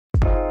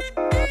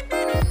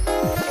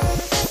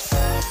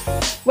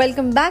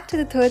Welcome back to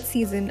the third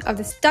season of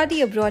the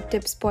Study Abroad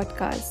Tips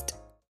podcast.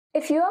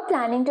 If you are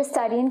planning to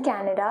study in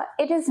Canada,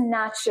 it is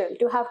natural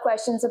to have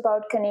questions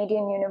about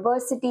Canadian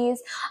universities,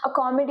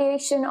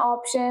 accommodation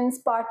options,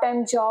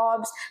 part-time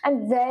jobs,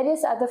 and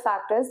various other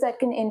factors that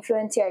can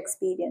influence your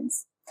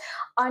experience.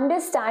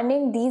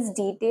 Understanding these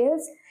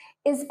details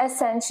is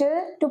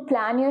essential to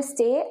plan your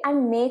stay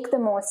and make the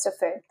most of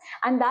it.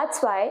 And that's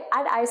why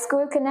at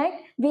iSchool Connect,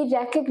 we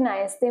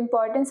recognize the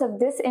importance of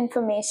this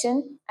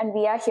information and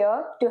we are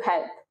here to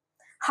help.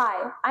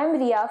 Hi, I'm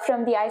Ria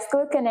from the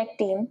iSchool Connect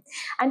team,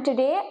 and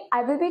today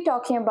I will be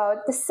talking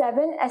about the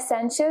 7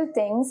 essential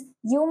things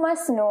you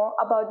must know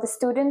about the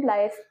student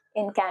life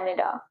in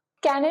Canada.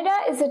 Canada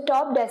is a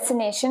top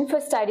destination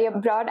for study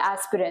abroad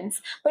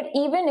aspirants, but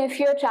even if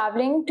you're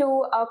traveling to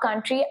a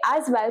country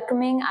as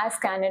welcoming as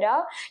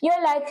Canada,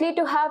 you're likely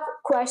to have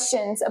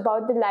questions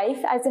about the life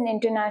as an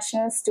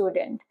international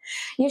student.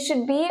 You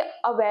should be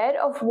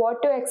aware of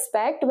what to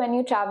expect when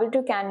you travel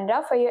to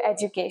Canada for your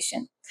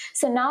education.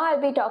 So now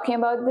I'll be talking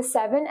about the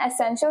 7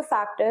 essential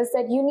factors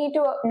that you need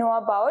to know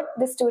about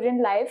the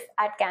student life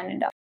at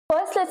Canada.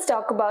 First, let's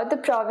talk about the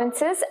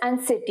provinces and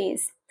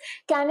cities.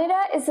 Canada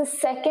is the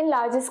second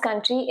largest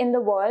country in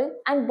the world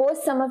and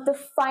boasts some of the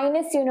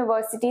finest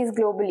universities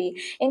globally,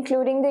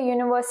 including the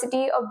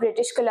University of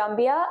British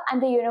Columbia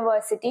and the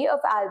University of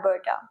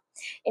Alberta.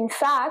 In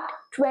fact,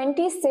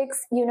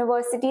 26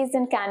 universities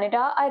in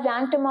Canada are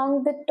ranked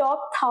among the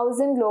top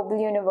 1,000 global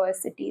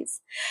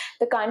universities.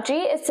 The country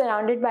is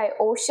surrounded by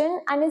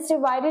ocean and is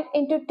divided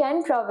into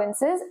 10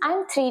 provinces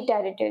and 3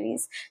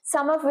 territories,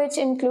 some of which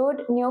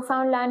include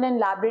Newfoundland and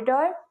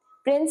Labrador,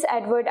 Prince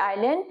Edward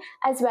Island,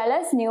 as well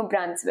as New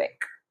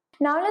Brunswick.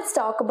 Now let's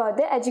talk about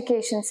the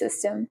education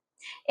system.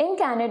 In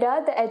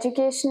Canada, the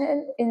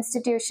educational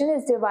institution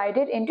is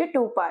divided into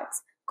 2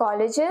 parts: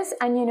 colleges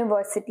and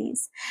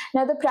universities.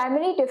 Now, the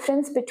primary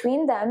difference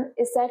between them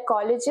is that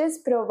colleges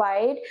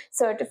provide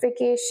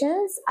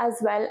certifications as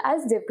well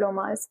as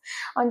diplomas.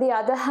 On the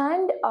other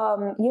hand,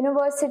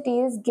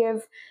 universities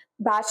give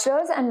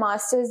bachelor's and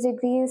master's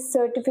degrees,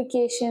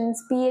 certifications,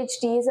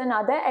 PhDs, and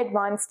other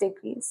advanced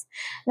degrees.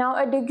 Now,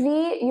 a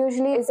degree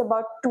usually is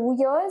about 2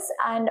 years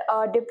and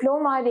a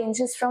diploma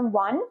ranges from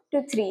 1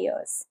 to 3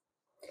 years.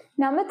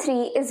 Number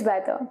 3 is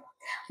weather.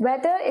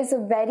 Weather is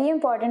a very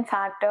important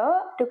factor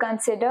to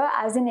consider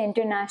as an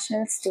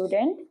international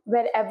student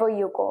wherever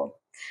you go.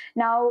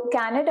 Now,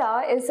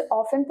 Canada is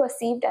often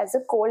perceived as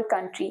a cold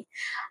country,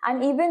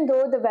 and even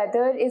though the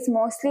weather is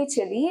mostly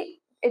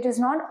chilly, it is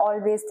not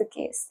always the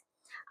case.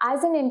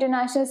 As an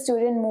international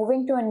student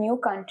moving to a new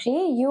country,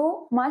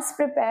 you must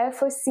prepare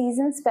for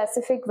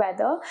season-specific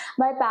weather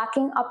by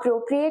packing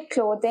appropriate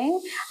clothing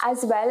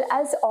as well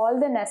as all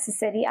the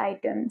necessary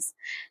items.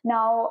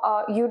 Now,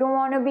 you don't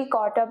want to be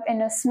caught up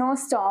in a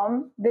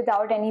snowstorm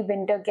without any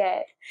winter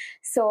gear.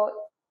 So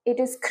it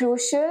is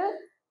crucial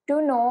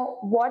to know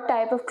what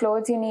type of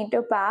clothes you need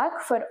to pack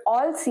for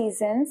all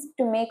seasons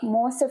to make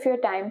most of your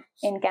time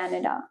in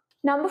Canada.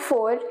 Number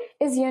 4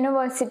 is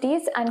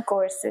universities and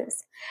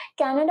courses.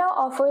 Canada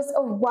offers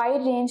a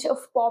wide range of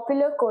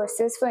popular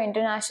courses for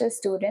international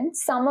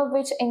students, some of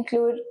which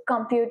include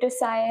computer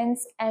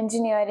science,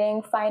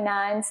 engineering,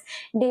 finance,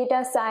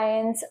 data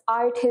science,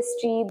 art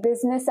history,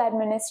 business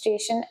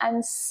administration,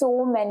 and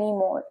so many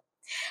more.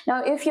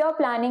 Now, if you're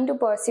planning to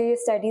pursue your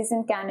studies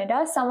in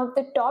Canada, some of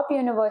the top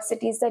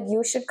universities that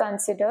you should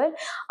consider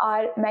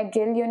are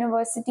McGill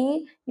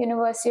University,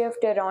 University of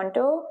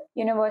Toronto,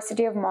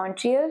 University of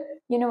Montreal,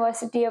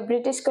 University of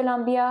British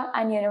Columbia,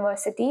 and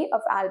University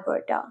of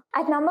Alberta.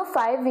 At number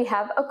 5, we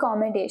have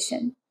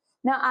accommodation.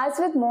 Now, as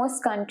with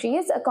most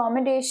countries,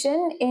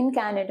 accommodation in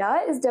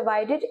Canada is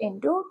divided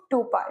into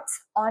 2 parts: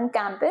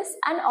 on-campus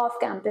and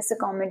off-campus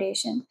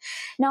accommodation.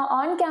 Now,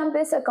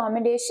 on-campus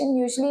accommodation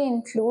usually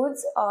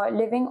includes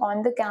living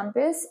on the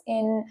campus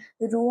in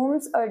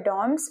rooms or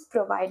dorms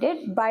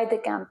provided by the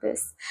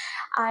campus.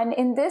 And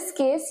in this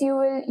case, you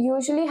will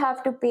usually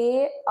have to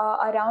pay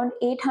around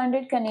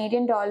 800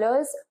 Canadian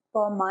dollars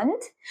per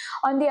month.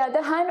 On the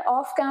other hand,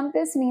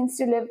 off-campus means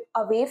to live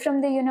away from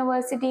the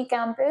university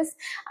campus,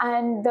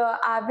 and the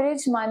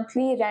average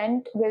monthly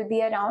rent will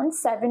be around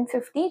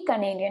 750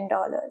 Canadian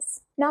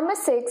dollars. Number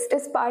 6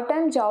 is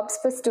part-time jobs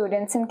for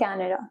students in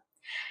Canada.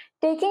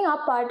 Taking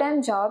up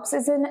part-time jobs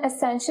is an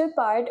essential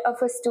part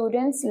of a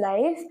student's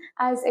life,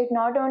 as it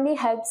not only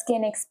helps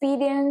gain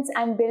experience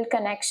and build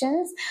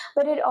connections,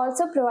 but it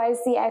also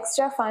provides the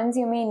extra funds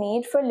you may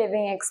need for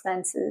living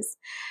expenses.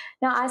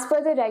 Now, as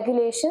per the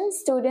regulations,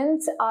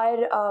 students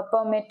are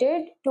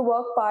permitted to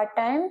work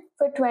part-time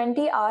for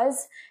 20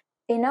 hours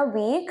in a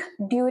week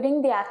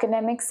during the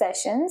academic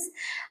sessions,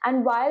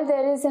 and while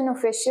there is an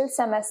official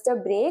semester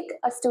break,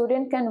 a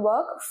student can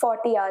work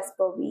 40 hours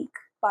per week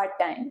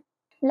part-time.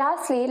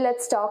 Lastly,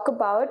 let's talk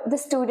about the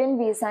student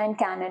visa in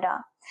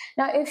Canada.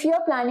 Now, if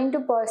you're planning to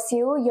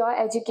pursue your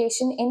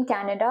education in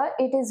Canada,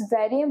 it is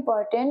very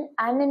important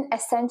and an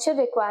essential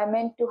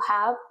requirement to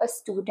have a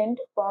student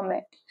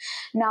permit.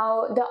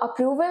 Now, the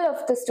approval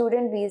of the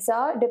student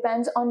visa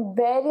depends on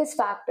various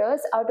factors,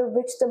 out of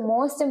which the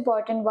most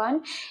important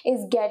one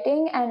is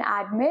getting an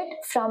admit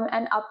from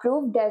an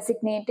approved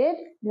designated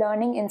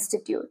learning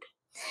institute.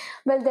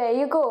 Well, there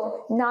you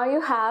go. Now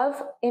you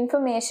have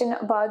information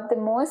about the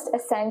most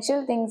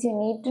essential things you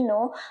need to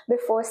know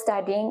before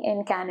studying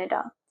in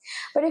Canada.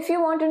 But if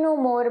you want to know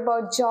more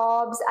about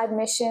jobs,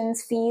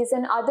 admissions, fees,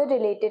 and other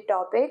related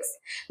topics,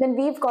 then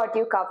we've got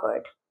you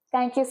covered.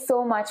 Thank you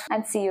so much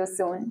and see you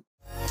soon.